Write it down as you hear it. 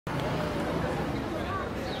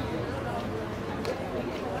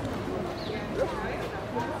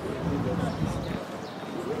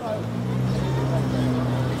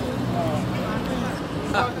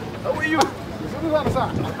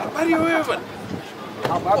Thank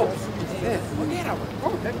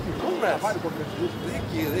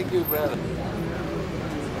you, brother.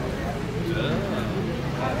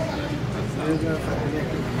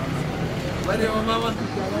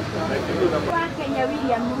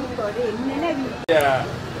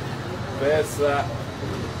 Pesa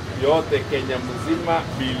yote Kenya mzima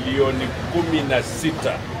bilioni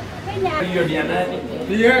 16. Bilioni ya nani?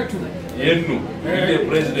 Yetu. Yenu. Ile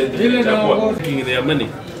president alichagua king their money.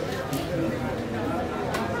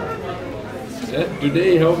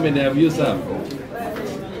 Today how many have you served?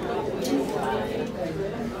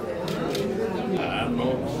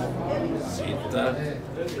 Ano, sita,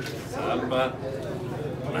 saba,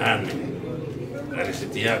 nane. Na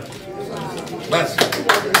risiti yako. Basi.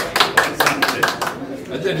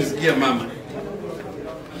 Acha nisikie mama.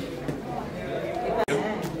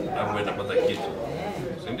 Hapo napata kitu.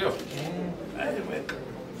 Si ndio? Weka.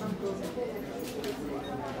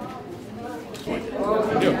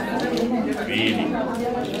 Ndio. Pili.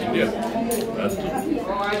 Ndio. Tatu.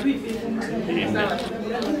 Nne.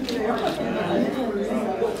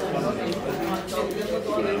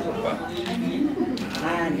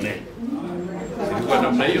 Nne. Ilikuwa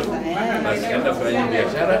namna hiyo. Basi enda fanya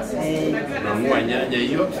biashara, unanunua nyanya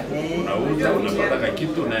hiyo, unauza, unapata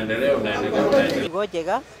kitu, unaendelea. Joh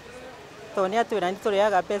Nyagah toni atwira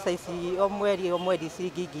nituriaga pesa ici o mweri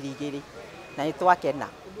ciringi 2,000 na nitwakena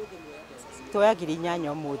tuoya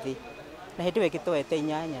 8,000 umuthi na hindi weke tuete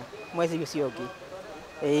 8 mwezi ucio ungi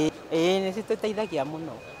ni cituteithagia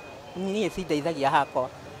muno ni cindeithagia hakwa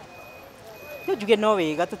njuge no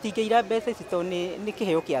wega tutingeira mbeca ici to ni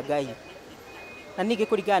kiheo kia Ngai na ningi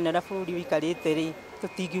kuringana na bururi wikarite ri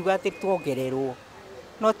tutingiuga ati tuongererwo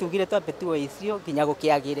no tugire twambe tuo icio nginya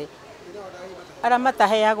gukiagire ara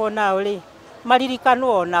mataheagwo nao ri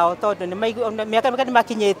maririkanwo nao tondu ni miaka ni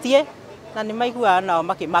makinyetie na ni maiguaga nao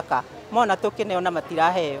makimaka mona tukine ona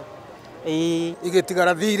matiraheo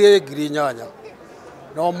igitigara thire 8,000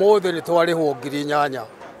 no mothe ni twarihwo 8,000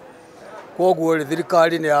 koguo ri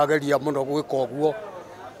thirikari ni yageria muno gwika uguo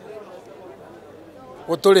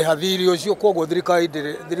uturi hathiri ucio koguo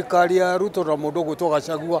thirikari ya Ruto na mundu gwitwo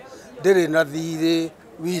Gachagua ndiri na thiri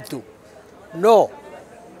witu no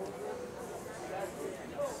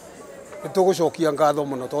nitugucokia ngatho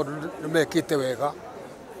muno tondu nimekite wega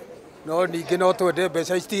no ningi no twende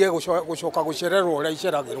mbeca itige gucoka gucererwo uria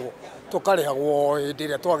iceragirwo tukarihagwo hindi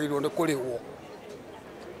iria twagirwo ni kurihwo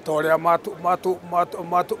toria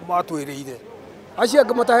matwirire acio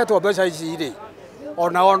angi matahetwo mbeca ici ri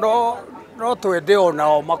ona no twende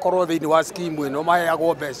onao makorwo thiini wa skimu ino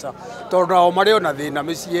maheagwo mbeca tondu nao mari ona thina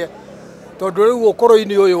micie tondu riu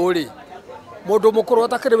ukoro-ini uyu ri mundu mukuru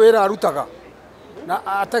atakiri wira arutaga na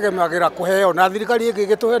ategemagĩra kuheo na thirikari ĩngĩ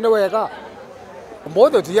gĩtũhe nĩ wega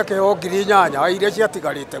mothe tuya keheo 8,000 iria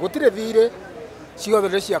ciatigarĩte gũtirĩ thirĩ ciothe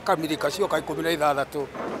nĩ cia kamilika cioka 16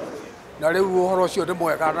 na rĩu ũhoro ũcio nĩ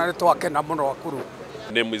mwega na nĩ twakena mũno akuru.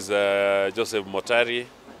 Name is Joseph Montari.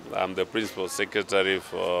 I'm the Principal Secretary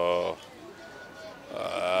for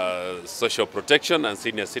Social Protection and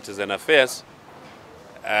Senior Citizen Affairs.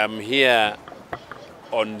 I'm here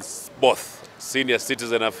on both Senior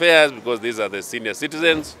Citizen Affairs because these are the senior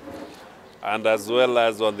citizens, and as well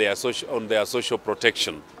as on their social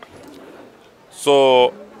protection.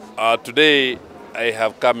 So today I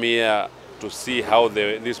have come here to see how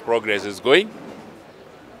this progress is going,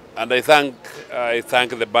 and I thank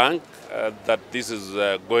the bank that this is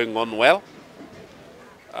going on well.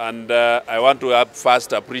 And I want to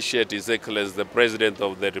first appreciate His Excellency the President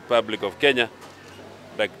of the Republic of Kenya,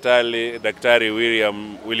 Daktari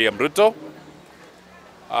William Ruto,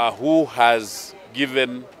 who has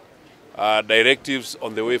given directives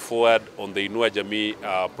on the way forward on the Inua Jamii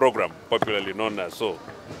program, popularly known as so.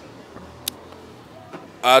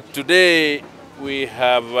 Today we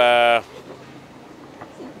have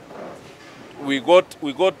we got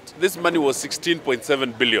this money was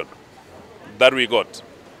 16.7 billion that we got,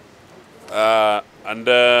 and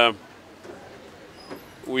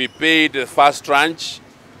we paid the first tranche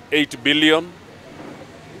 8 billion.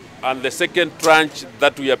 And the second tranche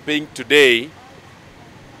that we are paying today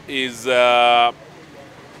is another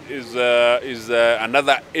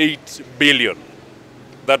 8 billion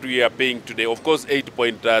that we are paying today. Of course,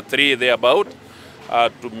 8.3 thereabout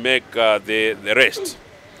to make the rest.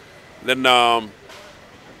 Then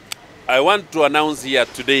I want to announce here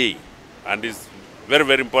today, and it's very,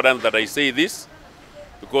 very important that I say this,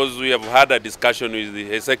 because we have had a discussion with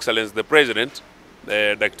His Excellency the President,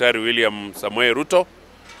 Dr. William Samoei Ruto,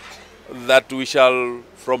 that we shall,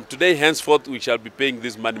 from today henceforth, we shall be paying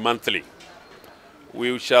this money monthly.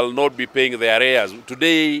 we shall not be paying the arrears.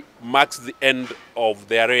 Today marks the end of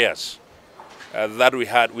the arrears that we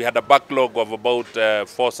had. We had a backlog of about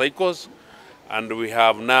 4 cycles, and we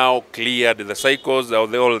have now cleared the cycles, all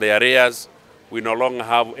the arrears. We no longer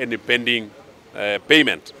have any pending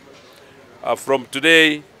payment. From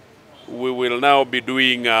today, we will now be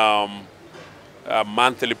doing a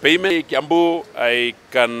monthly payment. Kiambu, I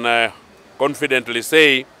can confidently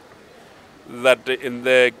say that in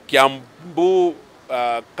the Kiambu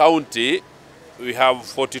County, we have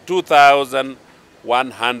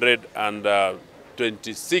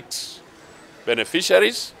 42,126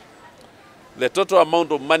 beneficiaries. The total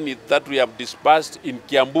amount of money that we have disbursed in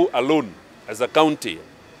Kiambu alone as a county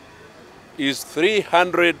is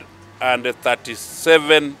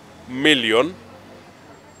 337 million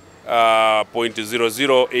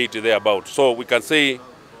 .008 thereabout. So we can say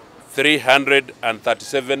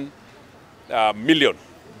 337 million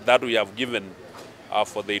that we have given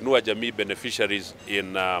for the Inua Jamii beneficiaries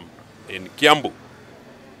in Kiambu.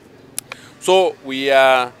 So we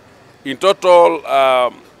are in total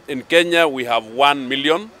in Kenya we have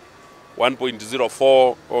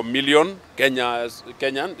 1.04 million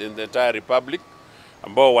Kenyan in the entire republic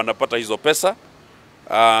ambao wanapata hizo pesa,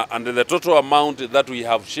 and the total amount that we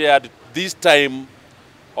have shared this time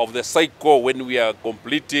of the cycle when we are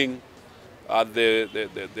completing the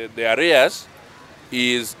arrears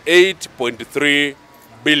is 8.3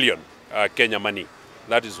 billion Kenya money.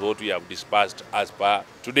 That is what we have disbursed as per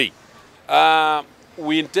today.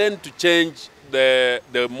 We intend to change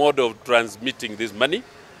the mode of transmitting this money.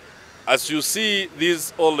 As you see,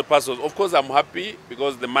 these all the persons, of course I'm happy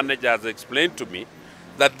because the manager has explained to me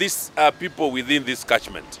that these are people within this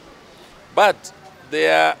catchment. But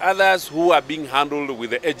there are others who are being handled with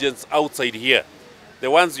the agents outside here. The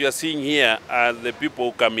ones you are seeing here are the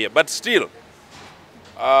people who come here. But still,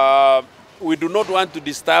 we do not want to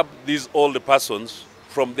disturb these older persons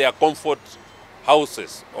from their comfort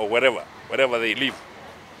houses or wherever they live.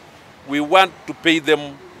 We want to pay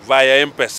them via M-Pesa.